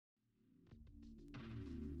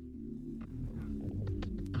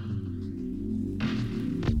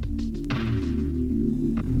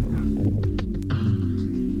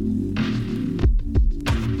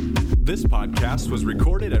This podcast was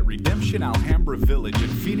recorded at Redemption Alhambra Village in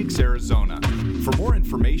Phoenix, Arizona. For more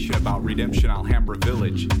information about Redemption Alhambra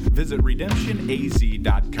Village, visit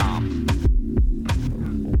redemptionaz.com.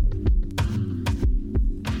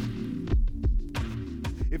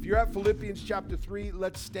 If you're at Philippians chapter 3,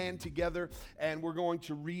 let's stand together and we're going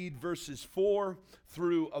to read verses 4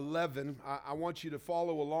 through 11. I want you to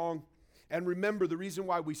follow along. And remember, the reason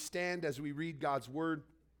why we stand as we read God's word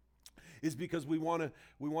is because we want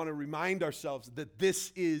to remind ourselves that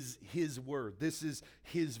this is His word. This is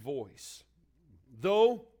His voice.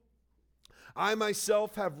 Though I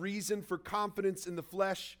myself have reason for confidence in the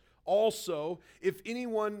flesh, also, if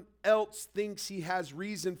anyone else thinks he has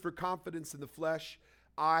reason for confidence in the flesh,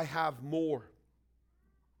 I have more.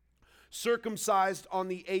 Circumcised on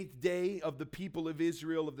the 8th day of the people of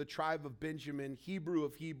Israel, of the tribe of Benjamin, Hebrew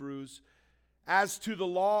of Hebrews, as to the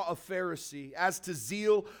law, a Pharisee, as to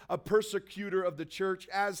zeal, a persecutor of the church,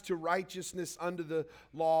 as to righteousness under the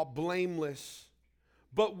law, blameless.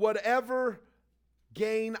 But whatever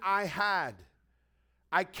gain I had,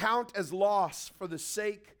 I count as loss for the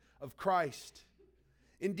sake of Christ.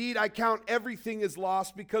 Indeed, I count everything as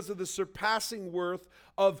loss because of the surpassing worth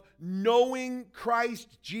of knowing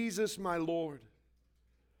Christ Jesus my Lord.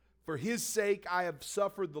 For His sake I have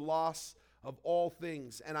suffered the loss of all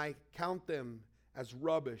things, and I count them as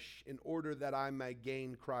rubbish in order that I may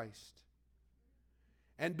gain Christ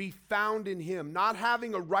and be found in Him, not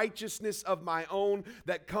having a righteousness of my own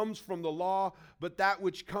that comes from the law, but that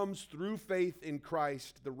which comes through faith in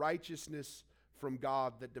Christ, the righteousness from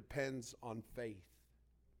God that depends on faith,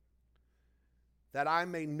 that I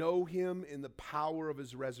may know Him in the power of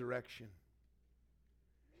His resurrection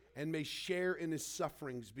and may share in His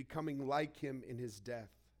sufferings, becoming like Him in His death,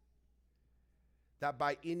 that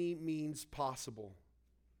by any means possible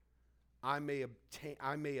I may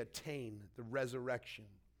attain the resurrection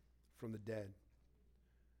from the dead.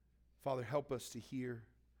 Father, help us to hear.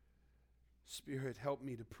 Spirit, help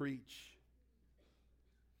me to preach.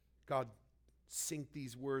 God, sink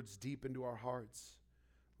these words deep into our hearts.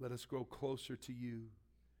 Let us grow closer to You.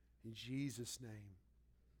 In Jesus' name,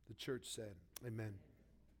 the church said, amen.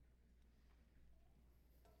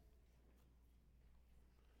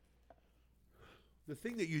 The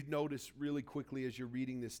thing that you notice really quickly as you're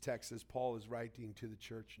reading this text, as Paul is writing to the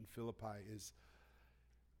church in Philippi, is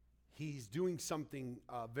he's doing something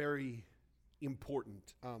very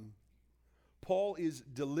important. Paul is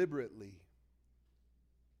deliberately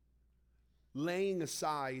laying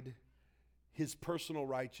aside his personal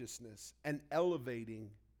righteousness and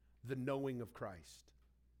elevating the knowing of Christ.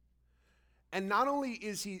 And not only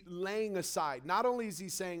is he laying aside, not only is he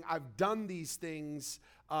saying, I've done these things,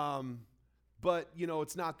 but,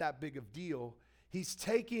 it's not that big of deal. He's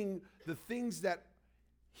taking the things that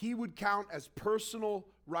he would count as personal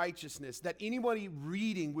righteousness, that anybody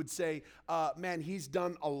reading would say, man, he's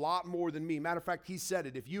done a lot more than me. Matter of fact, he said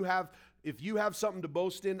it. If you have something to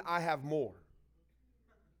boast in, I have more.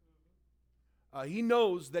 He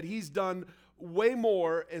knows that he's done way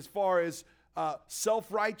more as far as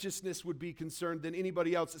self-righteousness would be concerned than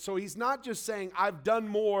anybody else. So he's not just saying, I've done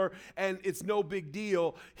more and it's no big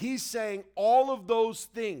deal. He's saying all of those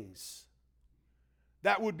things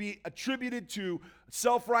that would be attributed to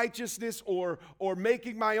self-righteousness or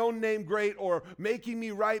making my own name great or making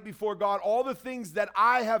me right before God, all the things that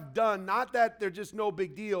I have done, not that they're just no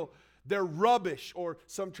big deal, they're rubbish, or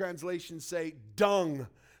some translations say dung.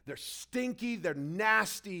 They're stinky, they're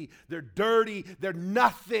nasty, they're dirty, they're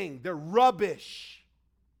nothing, they're rubbish.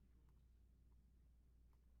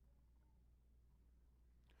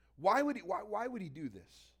 Why would he do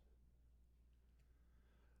this?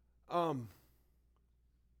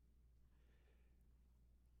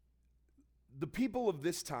 The people of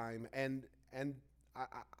this time, and I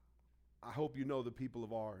hope you know the people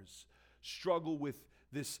of ours, struggle with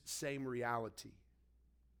this same reality.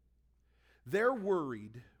 They're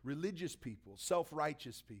worried, religious people,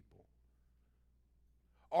 self-righteous people,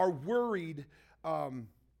 are worried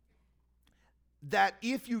that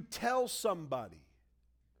if you tell somebody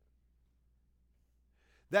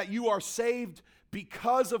that you are saved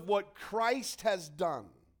because of what Christ has done,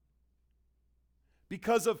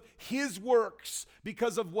 because of His works,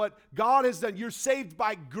 because of what God has done. You're saved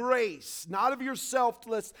by grace, not of yourself,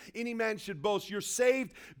 lest any man should boast. You're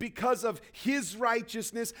saved because of His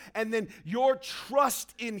righteousness, and then your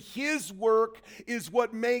trust in His work is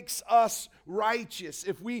what makes us righteous.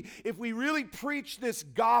 If we really preach this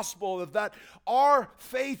gospel of that our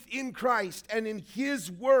faith in Christ and in His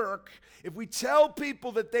work, if we tell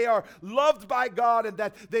people that they are loved by God and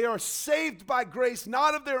that they are saved by grace,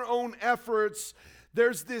 not of their own efforts,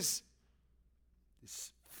 there's this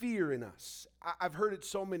fear in us. I've heard it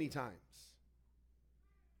so many times.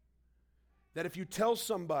 That if you tell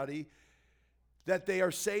somebody that they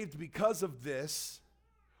are saved because of this,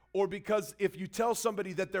 or because if you tell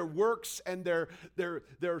somebody that their works and their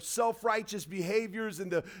self-righteous behaviors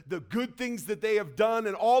and the good things that they have done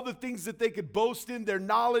and all the things that they could boast in, their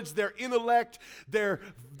knowledge, their intellect, their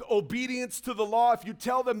obedience to the law, if you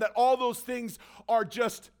tell them that all those things are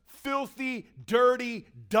just filthy, dirty,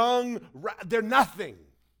 dung, they're nothing.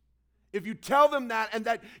 If you tell them that and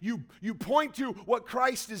that you point to what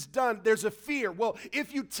Christ has done, there's a fear. Well,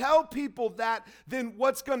 if you tell people that, then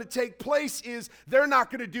what's going to take place is they're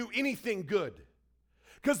not going to do anything good.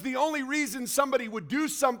 Because the only reason somebody would do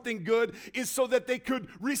something good is so that they could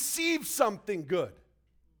receive something good.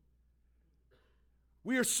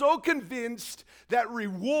 We are so convinced that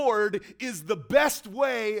reward is the best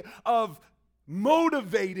way of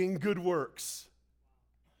motivating good works.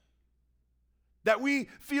 That we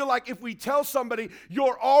feel like if we tell somebody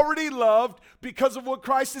you're already loved because of what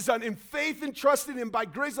Christ has done in faith and trust in Him by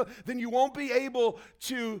grace, then you won't be able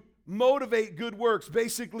to motivate good works.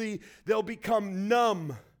 Basically, they'll become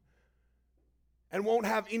numb and won't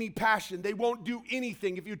have any passion. They won't do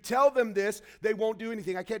anything. If you tell them this, they won't do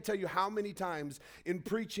anything. I can't tell you how many times in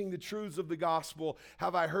preaching the truths of the gospel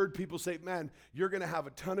have I heard people say, man, you're going to have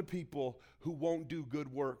a ton of people who won't do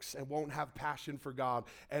good works and won't have passion for God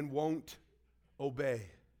and won't obey.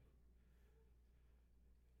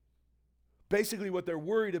 Basically, what they're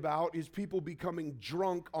worried about is people becoming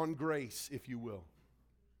drunk on grace, if you will.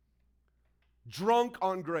 Drunk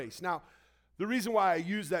on grace. Now, the reason why I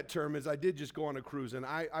use that term is I did just go on a cruise, and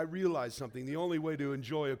I realized something. The only way to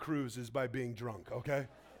enjoy a cruise is by being drunk, okay?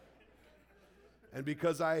 And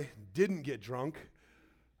because I didn't get drunk,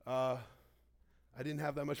 I didn't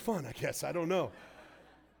have that much fun, I guess. I don't know.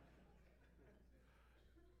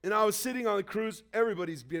 And I was sitting on the cruise.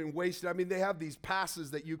 Everybody's getting wasted. I mean, they have these passes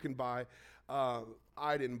that you can buy.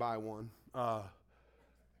 I didn't buy one. I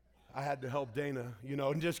had to help Dana,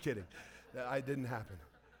 just kidding. That didn't happen.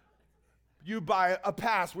 You buy a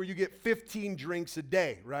pass where you get 15 drinks a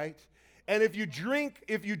day, right? And if you drink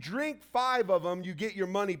 5 of them, you get your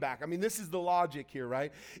money back. I mean, this is the logic here,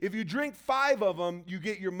 right? If you drink 5 of them, you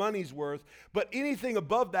get your money's worth. But anything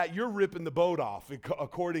above that, you're ripping the boat off,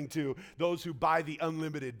 according to those who buy the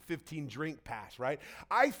unlimited 15 drink pass, right?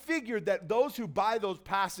 I figured that those who buy those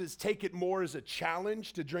passes take it more as a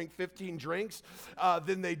challenge to drink 15 drinks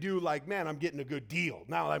than they do like, man, I'm getting a good deal.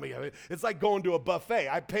 Now, it's like going to a buffet.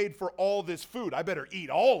 I paid for all this food. I better eat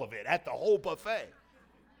all of it at the whole buffet.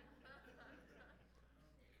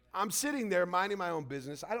 I'm sitting there minding my own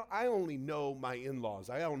business. I only know my in-laws.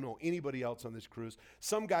 I don't know anybody else on this cruise.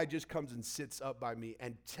 Some guy just comes and sits up by me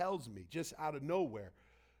and tells me, just out of nowhere,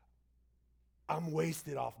 I'm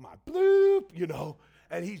wasted off my bloop,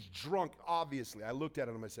 and he's drunk, obviously. I looked at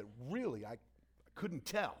him and I said, really? I couldn't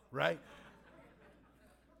tell, right?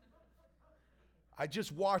 I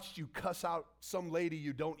just watched you cuss out some lady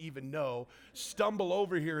you don't even know, stumble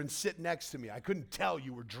over here and sit next to me. I couldn't tell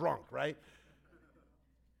you were drunk, right?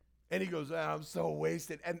 And he goes, I'm so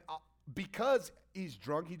wasted. And because he's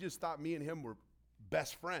drunk, he just thought me and him were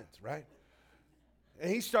best friends, right? And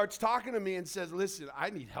he starts talking to me and says, listen,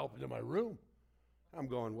 I need help into my room. I'm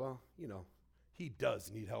going, well, he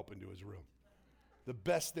does need help into his room. The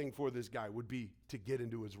best thing for this guy would be to get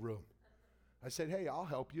into his room. I said, hey, I'll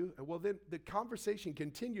help you. And well, then the conversation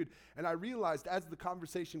continued, and I realized as the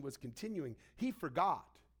conversation was continuing, he forgot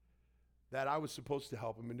that I was supposed to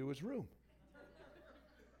help him into his room.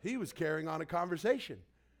 He was carrying on a conversation.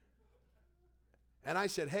 And I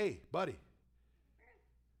said, hey, buddy,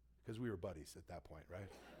 because we were buddies at that point, right?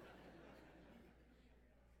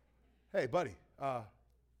 Hey, buddy,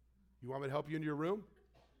 you want me to help you into your room?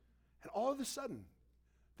 And all of a sudden,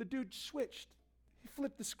 the dude switched. He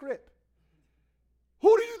flipped the script.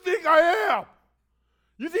 Who do you think I am?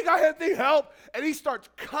 You think I need help? And he starts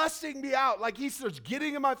cussing me out. Like he starts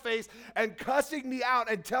getting in my face and cussing me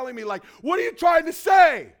out and telling me like, what are you trying to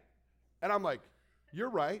say? And I'm like,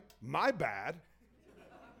 you're right. My bad.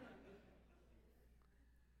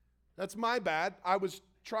 That's my bad. I was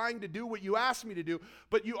trying to do what you asked me to do,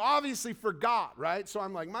 but you obviously forgot, right? So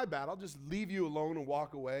I'm like, my bad. I'll just leave you alone and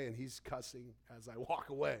walk away. And he's cussing as I walk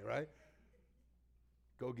away, right?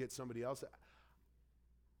 Go get somebody else.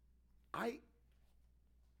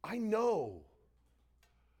 I know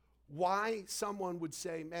why someone would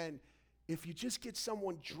say, man, if you just get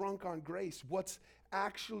someone drunk on grace, what's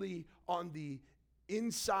actually on the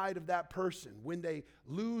inside of that person when they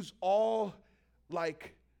lose all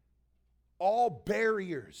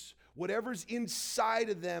barriers, whatever's inside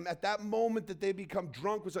of them at that moment that they become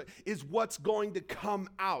drunk is what's going to come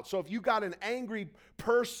out. So if you got an angry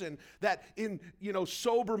person that in,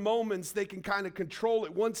 sober moments they can kind of control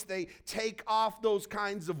it, once they take off those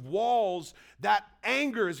kinds of walls, that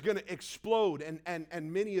anger is going to explode.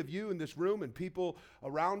 And many of you in this room and people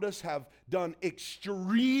around us have done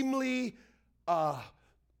extremely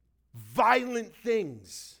violent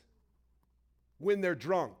things when they're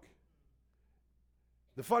drunk.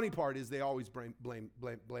 The funny part is they always blame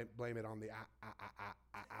it on the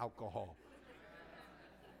alcohol.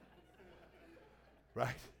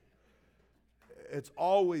 Right? It's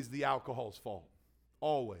always the alcohol's fault.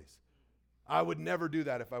 Always. I would never do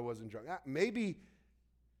that if I wasn't drunk. Maybe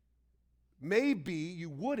you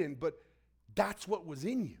wouldn't, but that's what was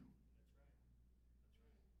in you.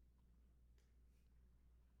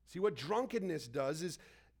 See, what drunkenness does is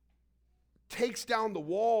takes down the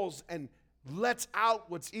walls and lets out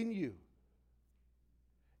what's in you.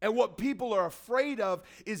 And what people are afraid of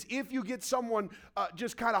is if you get someone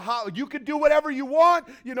just kind of hot, you can do whatever you want.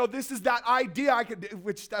 This is that idea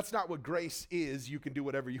which that's not what grace is. You can do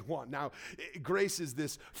whatever you want. Now, grace is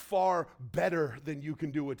this far better than you can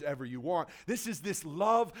do whatever you want. This is this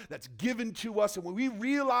love that's given to us. And when we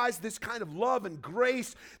realize this kind of love and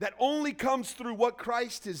grace that only comes through what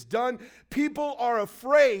Christ has done, people are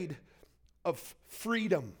afraid of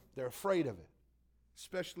freedom. They're afraid of it,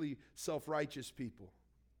 especially self-righteous people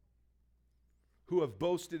who have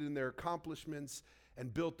boasted in their accomplishments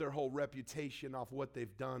and built their whole reputation off what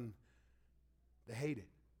they've done. They hate it.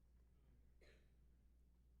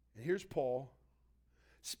 And here's Paul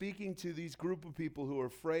speaking to these group of people who are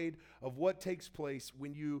afraid of what takes place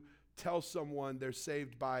when you tell someone they're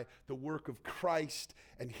saved by the work of Christ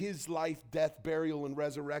and his life, death, burial, and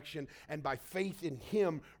resurrection, and by faith in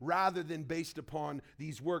him rather than based upon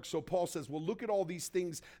these works. So Paul says, well, look at all these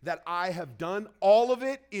things that I have done. All of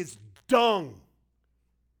it is dung.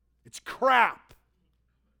 It's crap.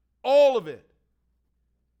 All of it.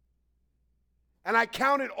 And I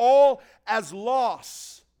count it all as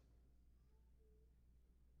loss.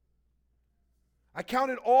 I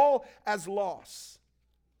count it all as loss.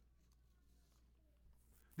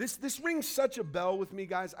 This rings such a bell with me,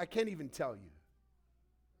 guys, I can't even tell you.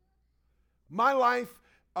 My life,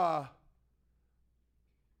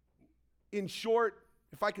 in short,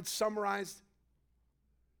 if I could summarize,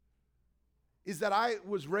 is that I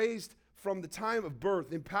was raised from the time of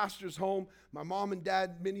birth in pastor's home. My mom and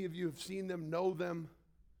dad, many of you have seen them, know them.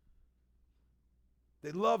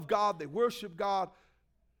 They love God, they worship God.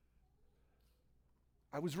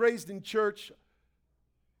 I was raised in church.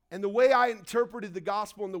 And the way I interpreted the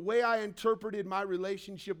gospel and the way I interpreted my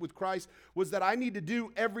relationship with Christ was that I need to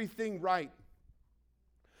do everything right.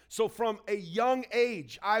 So from a young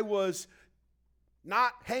age, I was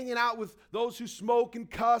not hanging out with those who smoke and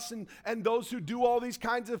cuss and those who do all these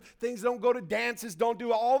kinds of things, don't go to dances, don't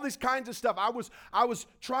do all these kinds of stuff. I was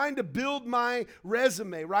trying to build my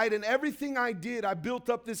resume, right? And everything I did, I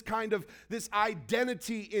built up this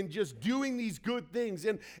identity in just doing these good things.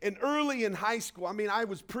 And early in high school, I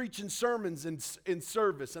was preaching sermons in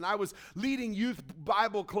service, and I was leading youth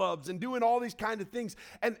Bible clubs and doing all these kind of things.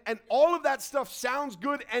 And all of that stuff sounds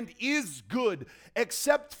good and is good,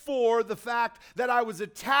 except for the fact that I was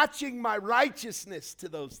attaching my righteousness to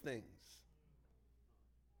those things.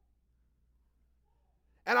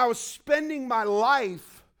 And I was spending my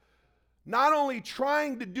life not only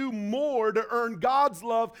trying to do more to earn God's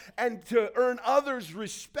love and to earn others'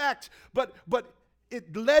 respect, but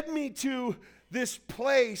it led me to this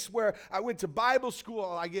place where I went to Bible school,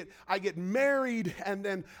 I get married, and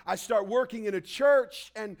then I start working in a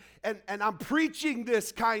church, and I'm preaching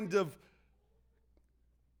this kind of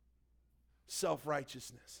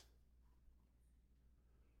self-righteousness.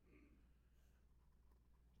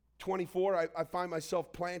 24, I find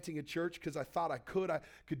myself planting a church because I thought I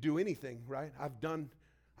could do anything, right?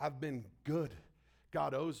 I've been good.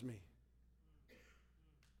 God owes me.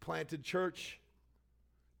 Planted church,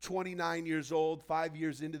 29 years old, 5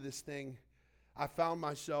 years into this thing, I found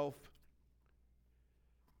myself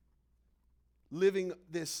living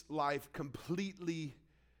this life completely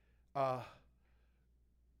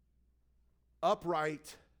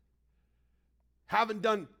upright, haven't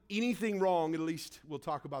done anything wrong, at least we'll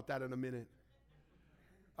talk about that in a minute.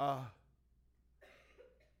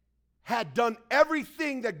 Had done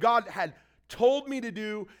everything that God had told me to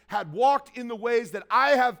do, had walked in the ways that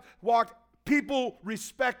I have walked. People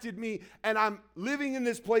respected me, and I'm living in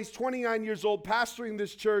this place, 29 years old, pastoring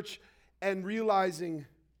this church, and realizing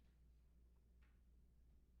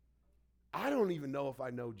I don't even know if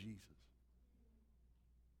I know Jesus.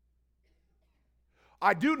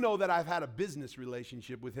 I do know that I've had a business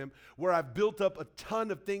relationship with him where I've built up a ton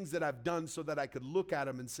of things that I've done so that I could look at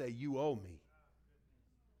him and say, you owe me.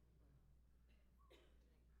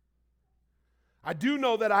 I do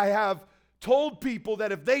know that I have told people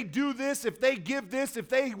that if they do this, if they give this, if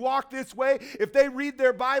they walk this way, if they read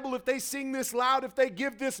their Bible, if they sing this loud, if they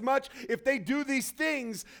give this much, if they do these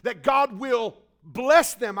things, that God will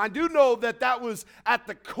bless them. I do know that that was at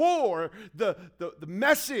the core, the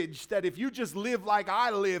message that if you just live like I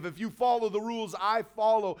live, if you follow the rules I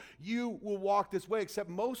follow, you will walk this way. Except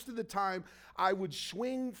most of the time, I would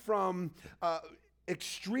swing from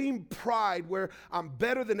extreme pride where I'm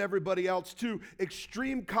better than everybody else to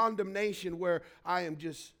extreme condemnation where I am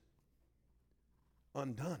just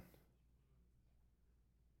undone.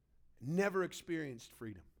 Never experienced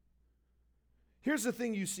freedom. Here's the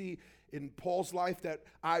thing you see in Paul's life that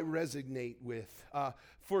I resonate with.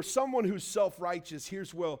 For someone who's self-righteous,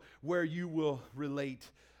 here's where you will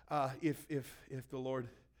relate if the Lord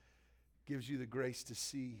gives you the grace to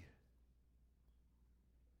see.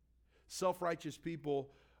 Self-righteous people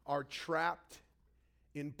are trapped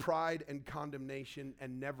in pride and condemnation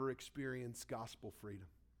and never experience gospel freedom.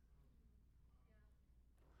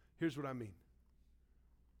 Here's what I mean.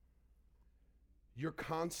 You're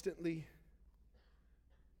constantly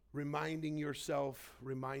reminding yourself,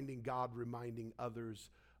 reminding God, reminding others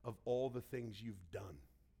of all the things you've done.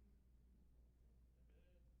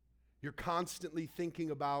 You're constantly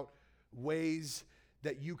thinking about ways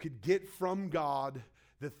that you could get from God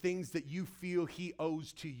the things that you feel He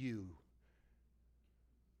owes to you.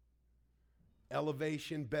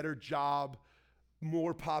 Elevation, better job,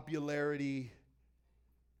 more popularity.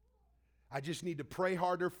 I just need to pray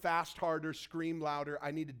harder, fast harder, scream louder.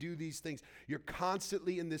 I need to do these things. You're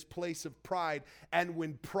constantly in this place of pride. And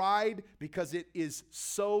when pride, because it is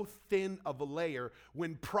so thin of a layer,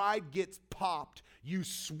 when pride gets popped, you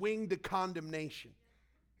swing to condemnation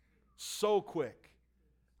so quick.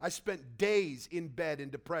 I spent days in bed in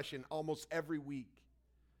depression almost every week.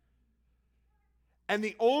 And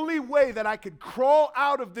the only way that I could crawl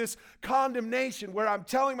out of this condemnation where I'm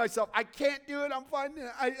telling myself, I can't do it, I'm finding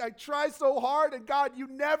it. I try so hard, and God, you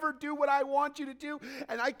never do what I want you to do,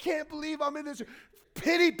 and I can't believe I'm in this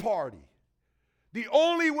pity party. The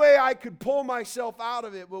only way I could pull myself out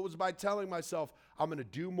of it was by telling myself, I'm going to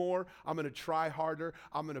do more, I'm going to try harder,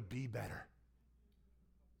 I'm going to be better.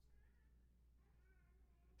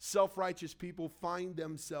 Self-righteous people find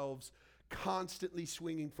themselves constantly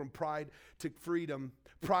swinging from pride to freedom,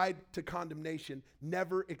 pride to condemnation,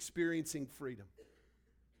 never experiencing freedom.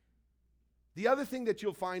 The other thing that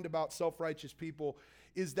you'll find about self-righteous people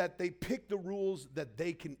is that they pick the rules that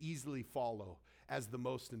they can easily follow as the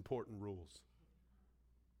most important rules.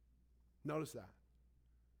 Notice that.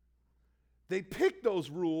 They pick those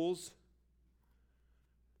rules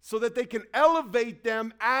so that they can elevate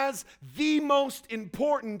them as the most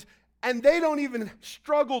important, and they don't even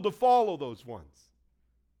struggle to follow those ones.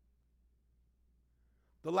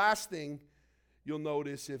 The last thing you'll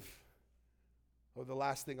notice or the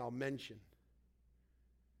last thing I'll mention,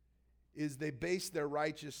 is they base their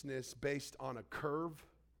righteousness based on a curve.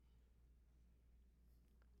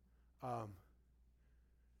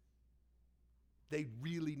 They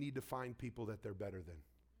really need to find people that they're better than.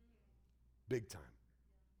 Big time.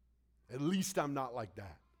 At least I'm not like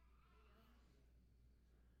that.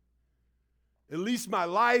 At least my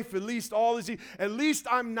life, at least all this, at least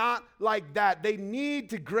I'm not like that. They need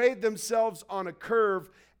to grade themselves on a curve,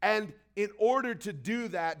 and in order to do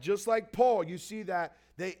that, just like Paul, you see that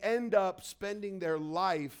they end up spending their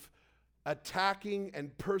life attacking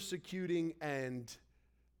and persecuting and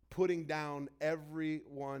putting down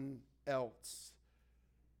everyone else.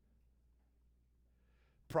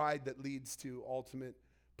 Pride that leads to ultimate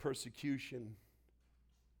persecution.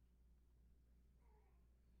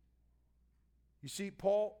 You see,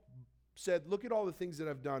 Paul said, look at all the things that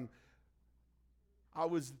I've done. I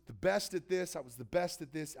was the best at this. I was the best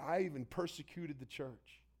at this. I even persecuted the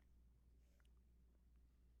church.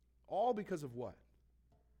 All because of what?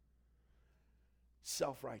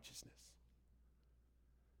 Self-righteousness.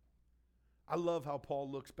 I love how Paul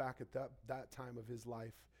looks back at that time of his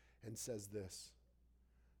life and says this: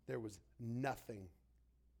 there was nothing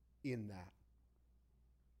in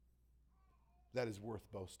that is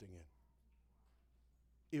worth boasting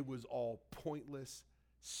in. It was all pointless,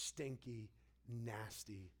 stinky,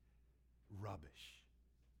 nasty rubbish.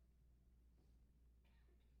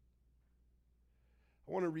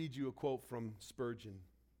 I want to read you a quote from Spurgeon,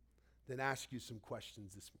 then ask you some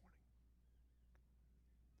questions this morning.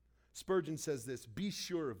 Spurgeon says this: be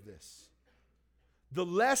sure of this, The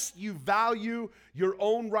less you value your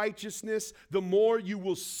own righteousness, the more you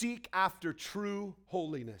will seek after true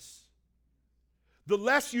holiness. The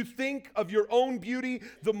less you think of your own beauty,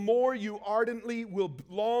 the more you ardently will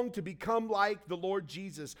long to become like the Lord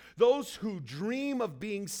Jesus. Those who dream of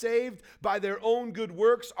being saved by their own good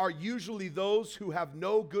works are usually those who have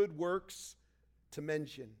no good works to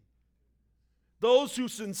mention. Those who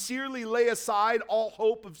sincerely lay aside all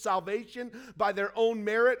hope of salvation by their own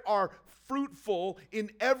merit are fruitful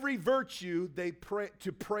in every virtue they pray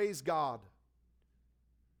to praise God.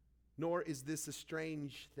 Nor is this a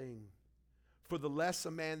strange thing. For the less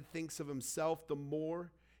a man thinks of himself, the more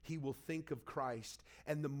he will think of Christ,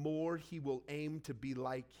 and the more he will aim to be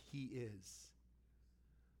like he is.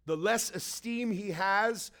 The less esteem he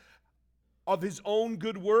has of his own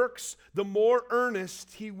good works, the more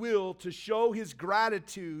earnest he will to show his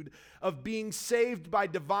gratitude of being saved by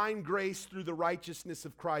divine grace through the righteousness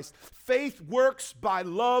of Christ. Faith works by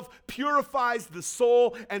love, purifies the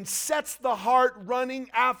soul, and sets the heart running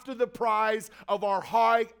after the prize of our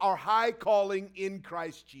high calling in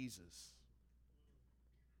Christ Jesus.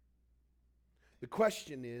 The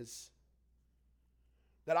question is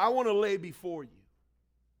that I want to lay before you,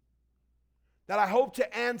 that I hope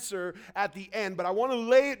to answer at the end, but I want to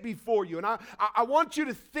lay it before you. And I want you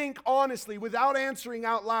to think honestly, without answering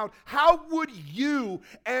out loud, how would you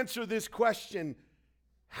answer this question?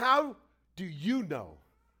 How do you know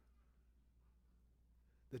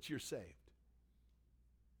that you're saved?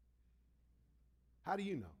 How do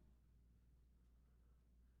you know?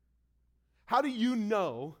 How do you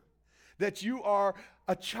know that you are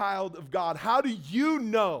a child of God? How do you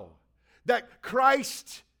know that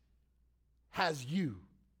Christ has you?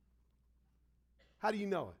 How do you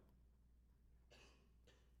know it?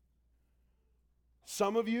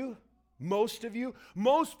 Some of you, most of you,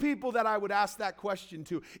 most people that I would ask that question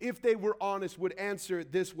to, if they were honest, would answer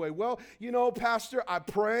it this way. Well, you know, Pastor, I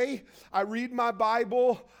pray, I read my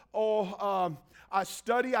Bible, I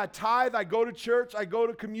study, I tithe, I go to church, I go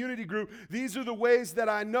to community group. These are the ways that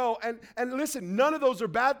I know. And listen, none of those are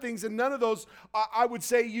bad things, and none of those I would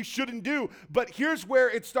say you shouldn't do. But here's where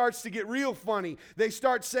it starts to get real funny. They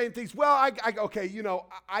start saying things, well,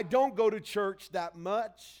 I don't go to church that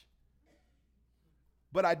much,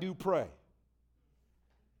 but I do pray.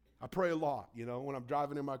 I pray a lot, when I'm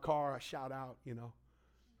driving in my car, I shout out,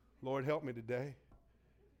 Lord, help me today.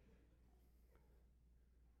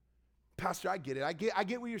 Pastor, I get it. I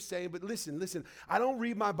get what you're saying, but listen. I don't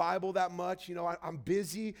read my Bible that much. I'm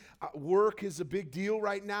busy. Work is a big deal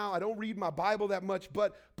right now. I don't read my Bible that much,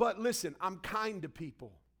 but listen, I'm kind to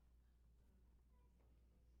people.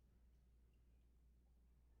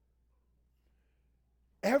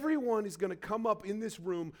 Everyone is going to come up in this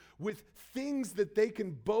room with things that they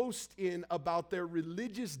can boast in about their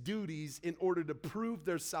religious duties in order to prove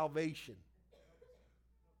their salvation,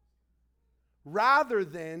 rather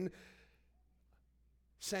than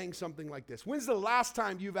saying something like this. When's the last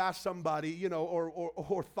time you've asked somebody,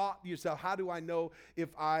 or thought to yourself, how do I know if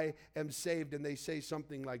I am saved? And they say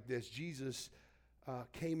something like this: Jesus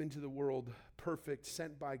came into the world perfect,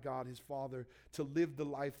 sent by God his Father to live the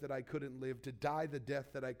life that I couldn't live, to die the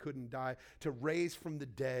death that I couldn't die, to raise from the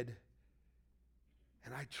dead,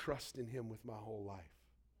 and I trust in him with my whole life.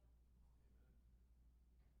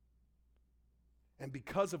 And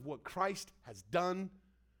because of what Christ has done,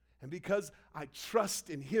 and because I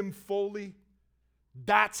trust in him fully,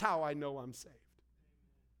 that's how I know I'm saved.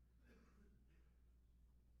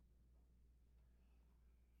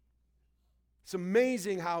 It's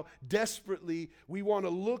amazing how desperately we want to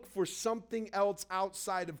look for something else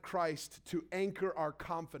outside of Christ to anchor our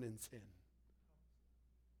confidence in.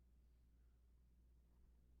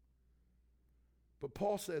 But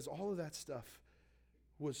Paul says all of that stuff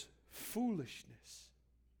was foolishness.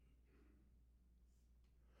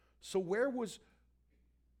 So where was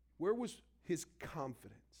his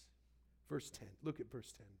confidence? Verse 10. Look at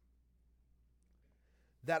verse 10.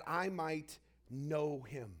 That I might know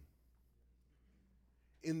him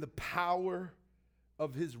in the power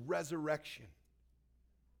of his resurrection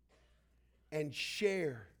and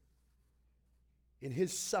share in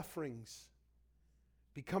his sufferings,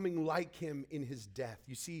 becoming like him in his death.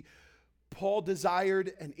 You see, Paul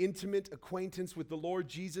desired an intimate acquaintance with the Lord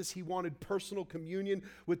Jesus. He wanted personal communion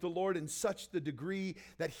with the Lord in such the degree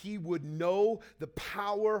that he would know the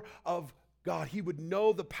power of God, he would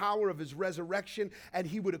know the power of his resurrection, and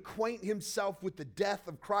he would acquaint himself with the death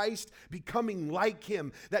of Christ, becoming like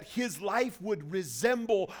him, that his life would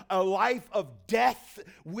resemble a life of death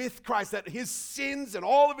with Christ, that his sins and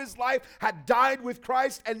all of his life had died with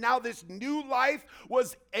Christ, and now this new life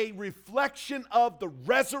was a reflection of the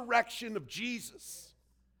resurrection of Jesus.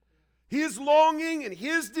 His longing and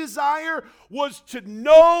his desire was to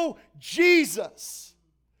know Jesus.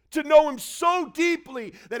 To know him so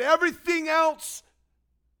deeply that everything else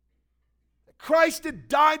that Christ had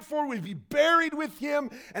died for would be buried with him,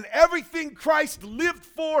 and everything Christ lived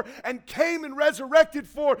for and came and resurrected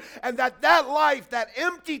for, and that life, that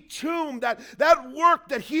empty tomb, that work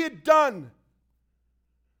that he had done,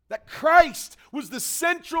 that Christ was the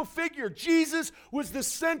central figure. Jesus was the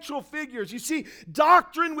central figure. You see,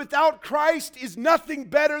 doctrine without Christ is nothing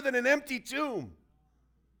better than an empty tomb.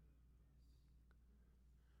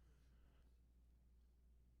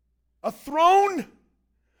 A throne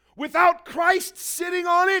without Christ sitting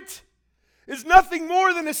on it is nothing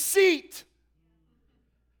more than a seat.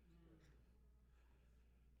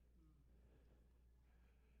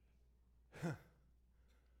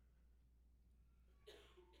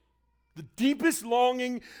 The deepest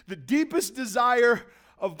longing, the deepest desire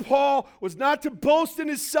of Paul was not to boast in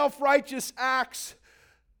his self-righteous acts,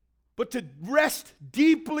 but to rest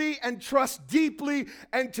deeply and trust deeply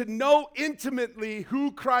and to know intimately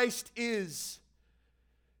who Christ is.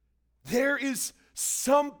 There is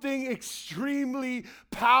something extremely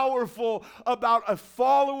powerful about a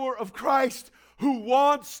follower of Christ who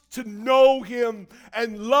wants to know him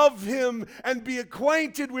and love him and be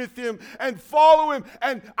acquainted with him and follow him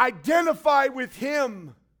and identify with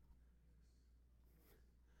him.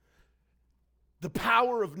 The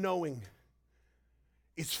power of knowing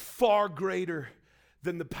is far greater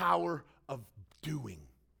than the power of doing.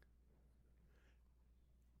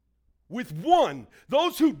 With one,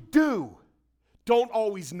 those who do don't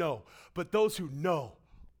always know, but those who know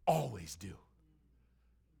always do.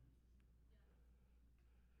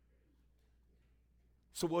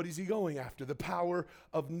 So what is he going after? The power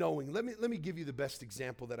of knowing. Let me give you the best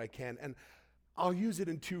example that I can, and I'll use it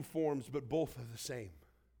in two forms, but both are the same.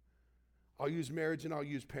 I'll use marriage and I'll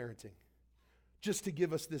use parenting. Just to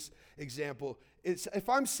give us this example, it's if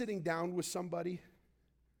I'm sitting down with somebody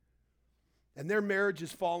and their marriage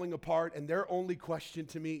is falling apart and their only question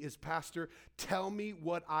to me is, Pastor, tell me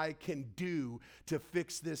what I can do to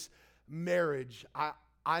fix this marriage,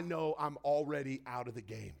 I know I'm already out of the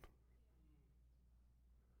game.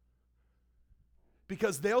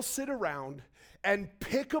 Because they'll sit around and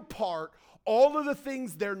pick apart all of the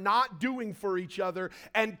things they're not doing for each other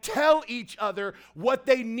and tell each other what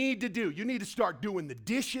they need to do. You need to start doing the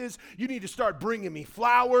dishes. You need to start bringing me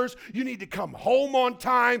flowers. You need to come home on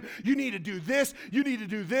time. You need to do this. You need to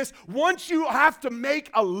do this. Once you have to make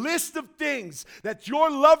a list of things that your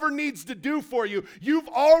lover needs to do for you, you've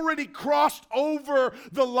already crossed over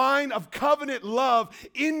the line of covenant love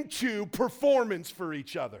into performance for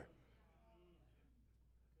each other.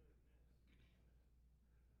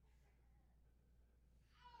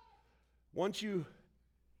 Once you've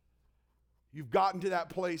gotten to that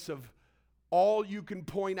place of all you can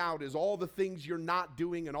point out is all the things you're not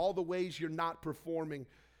doing and all the ways you're not performing,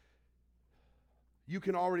 you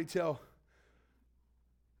can already tell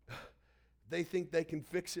they think they can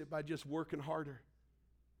fix it by just working harder.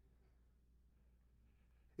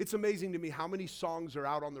 It's amazing to me how many songs are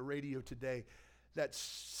out on the radio today that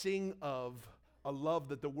sing of a love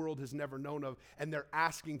that the world has never known of, and they're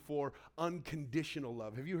asking for unconditional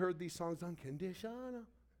love. Have you heard these songs? Unconditional.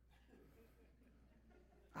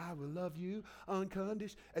 I will love you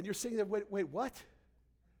unconditional. And you're singing that, wait, what?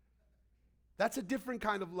 That's a different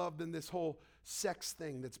kind of love than this whole sex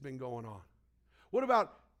thing that's been going on. What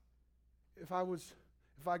about if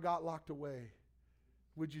I got locked away,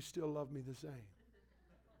 would you still love me the same?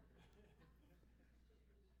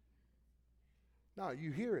 No,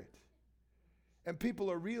 you hear it. And people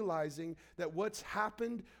are realizing that what's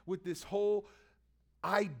happened with this whole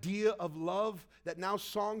idea of love, that now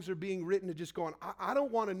songs are being written to just going, I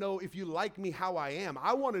don't want to know if you like me how I am.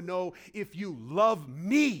 I want to know if you love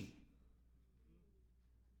me.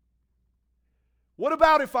 What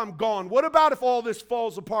about if I'm gone? What about if all this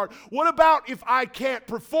falls apart? What about if I can't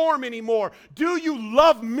perform anymore? Do you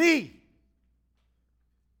love me?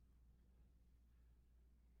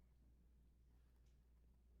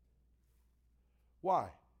 Why?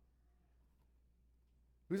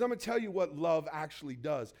 Because I'm going to tell you what love actually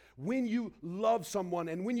does. When you love someone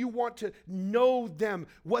and when you want to know them,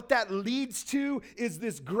 what that leads to is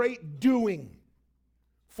this great doing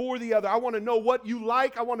for the other. I want to know what you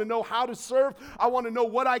like. I want to know how to serve. I want to know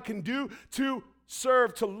what I can do to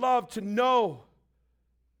serve, to love, to know.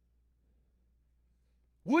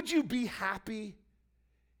 Would you be happy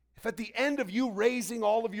if at the end of you raising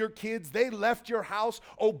all of your kids, they left your house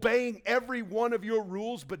obeying every one of your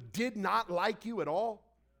rules but did not like you at all?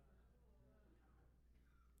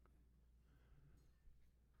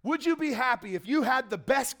 Would you be happy if you had the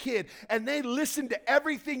best kid and they listened to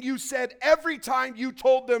everything you said every time you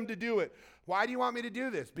told them to do it? Why do you want me to do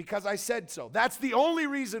this? Because I said so. That's the only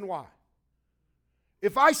reason why.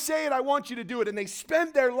 If I say it, I want you to do it. And they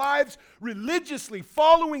spend their lives religiously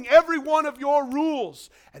following every one of your rules.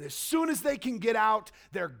 And as soon as they can get out,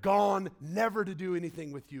 they're gone, never to do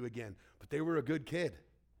anything with you again. But they were a good kid.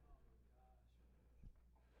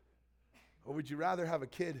 Or would you rather have a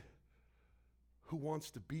kid who wants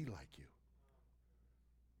to be like you?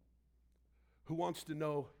 Who wants to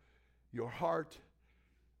know your heart?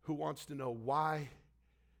 Who wants to know why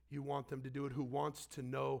you want them to do it? Who wants to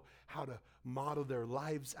know how to model their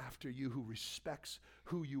lives after you? Who respects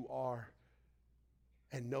who you are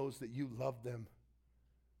and knows that you love them?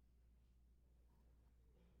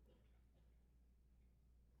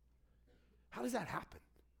 How does that happen?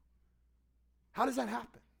 How does that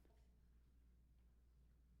happen?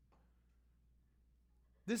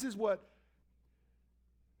 This is what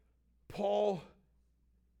Paul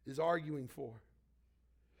is arguing for.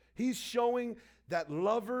 He's showing that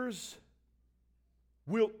lovers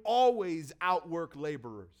will always outwork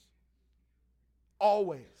laborers.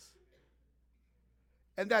 Always.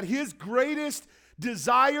 And that his greatest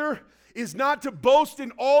desire is not to boast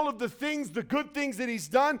in all of the things, the good things that he's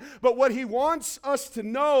done, but what he wants us to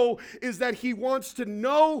know is that he wants to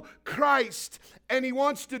know Christ, and he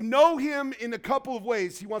wants to know him in a couple of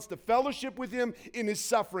ways. He wants to fellowship with him in his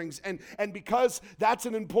sufferings, and because that's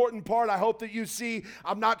an important part, I hope that you see,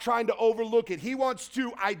 I'm not trying to overlook it. He wants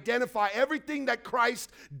to identify everything that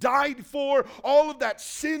Christ died for, all of that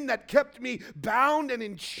sin that kept me bound and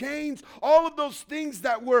in chains, all of those things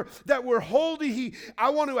that were holding. I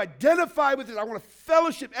want to identify with it. I want to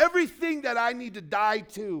fellowship everything that I need to die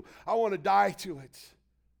to. I want to die to it.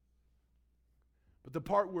 But the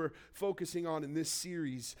part we're focusing on in this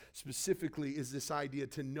series specifically is this idea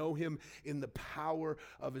to know him in the power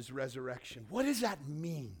of his resurrection. What does that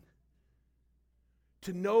mean?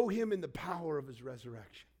 To know him in the power of his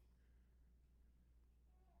resurrection.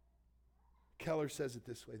 Keller says it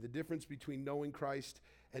this way: the difference between knowing Christ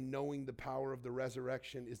and knowing the power of the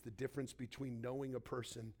resurrection is the difference between knowing a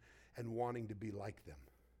person and wanting to be like them.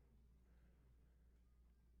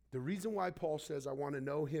 The reason why Paul says, I want to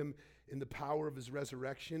know him in the power of his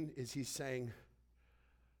resurrection, is he's saying,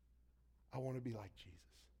 I want to be like Jesus.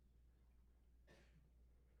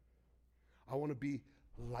 I want to be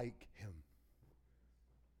like him.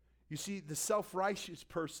 You see, the self-righteous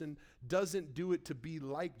person doesn't do it to be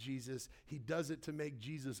like Jesus. He does it to make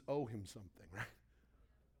Jesus owe him something, right?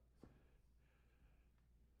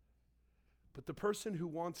 But the person who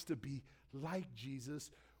wants to be like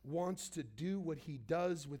Jesus wants to do what he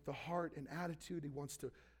does with the heart and attitude. He wants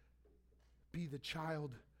to be the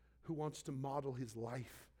child who wants to model his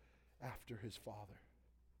life after his Father.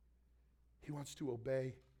 He wants to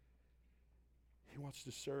obey. He wants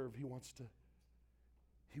to serve. He wants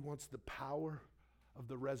the power of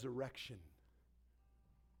the resurrection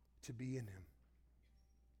to be in him.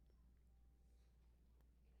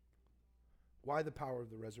 Why the power of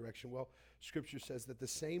the resurrection? Well, Scripture says that the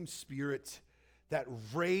same Spirit that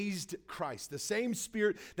raised Christ, the same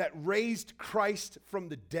Spirit that raised Christ from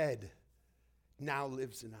the dead, now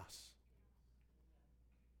lives in us.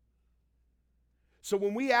 So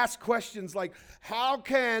when we ask questions like, how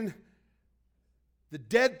can the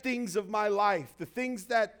dead things of my life, the things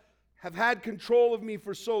that have had control of me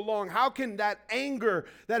for so long, how can that anger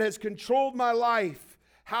that has controlled my life,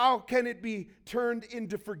 how can it be turned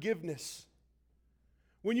into forgiveness?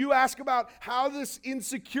 When you ask about how this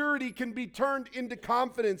insecurity can be turned into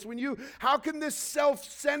confidence, how can this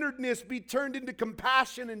self-centeredness be turned into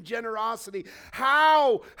compassion and generosity?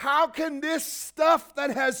 How can this stuff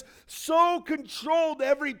that has so controlled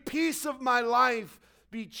every piece of my life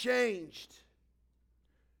be changed?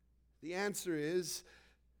 The answer is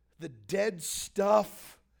the dead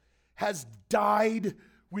stuff has died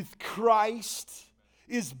with Christ,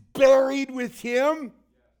 is buried with him.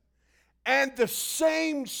 And the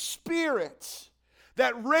same Spirit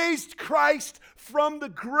that raised Christ from the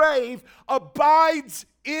grave abides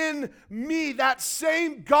in me. That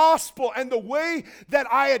same gospel, and the way that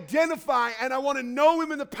I identify and I want to know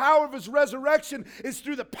him in the power of his resurrection is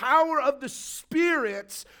through the power of the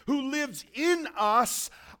Spirit who lives in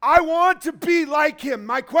us. I want to be like him.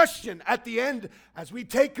 My question at the end, as we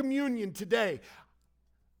take communion today,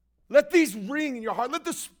 let these ring in your heart. Let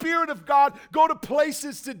the Spirit of God go to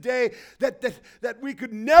places today that we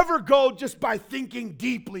could never go just by thinking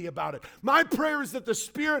deeply about it. My prayer is that the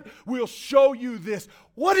Spirit will show you this.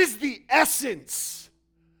 What is the essence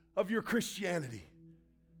of your Christianity?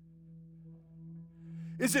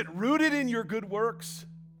 Is it rooted in your good works?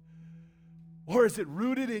 Or is it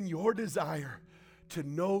rooted in your desire to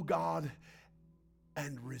know God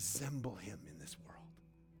and resemble him in this world?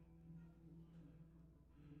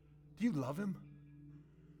 Do you love him?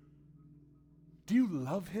 Do you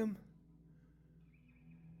love him?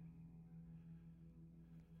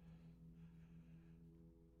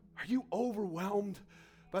 Are you overwhelmed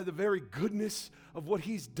by the very goodness of what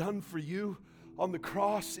he's done for you on the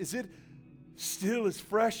cross? Is it still as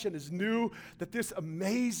fresh and as new that this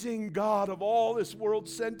amazing God of all this world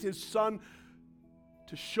sent his Son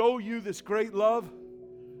to show you this great love?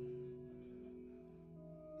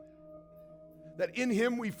 That in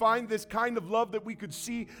him we find this kind of love that we could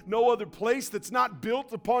see no other place, that's not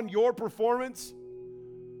built upon your performance.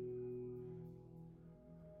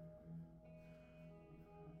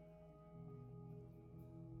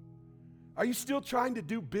 Are you still trying to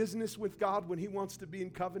do business with God when he wants to be in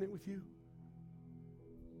covenant with you?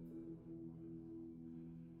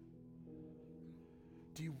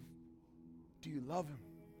 Do you love him?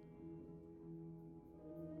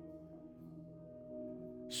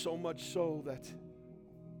 So much so that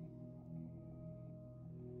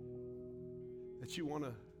you want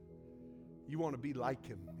to be like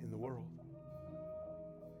him in the world.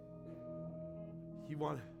 You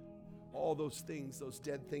want all those things, those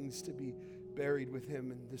dead things, to be buried with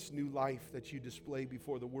him, and this new life that you display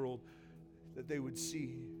before the world, that they would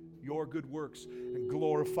see your good works and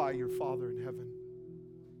glorify your Father in heaven.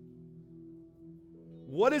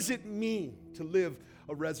 What does it mean to live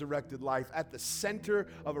a resurrected life? At the center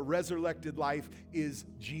of a resurrected life is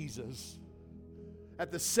Jesus.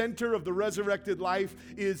 At the center of the resurrected life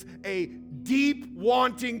is a deep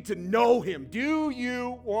wanting to know him. Do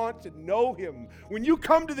you want to know him? When you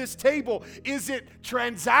come to this table, is it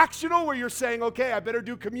transactional where you're saying, okay, I better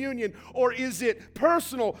do communion, or is it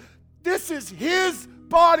personal? This is his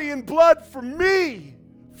body and blood for me,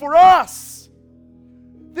 for us.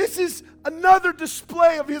 This is another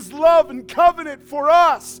display of his love and covenant for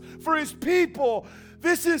us, for his people.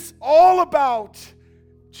 This is all about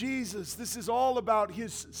Jesus. This is all about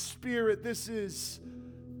his Spirit. This is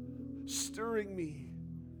stirring me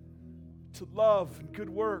to love and good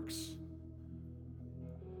works.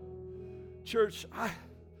 Church,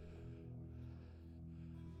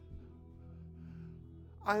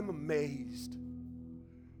 I'm amazed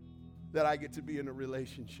that I get to be in a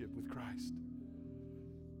relationship with Christ.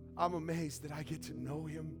 I'm amazed that I get to know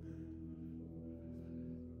him.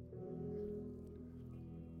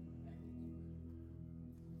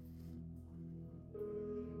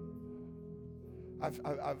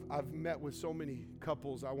 I've met with so many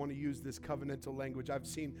couples. I want to use this covenantal language. I've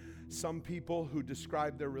seen some people who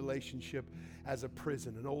describe their relationship as a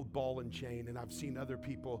prison, an old ball and chain, and I've seen other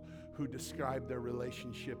people who describe their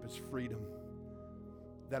relationship as freedom.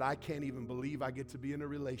 That I can't even believe I get to be in a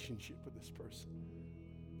relationship with this person.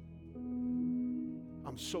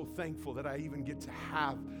 I'm so thankful that I even get to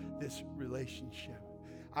have this relationship.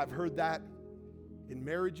 I've heard that in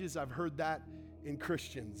marriages. I've heard that in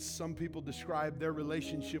Christians. Some people describe their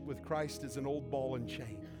relationship with Christ as an old ball and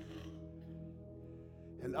chain.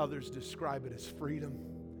 And others describe it as freedom.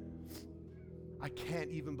 I can't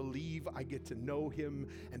even believe I get to know him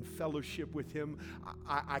and fellowship with him.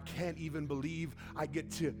 I can't even believe I get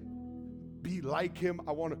to be like him.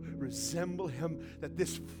 I want to resemble him. That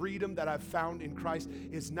this freedom that I've found in Christ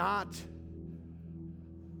is not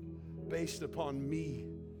based upon me,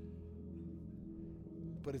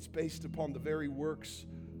 but it's based upon the very works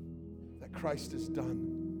that Christ has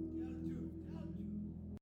done.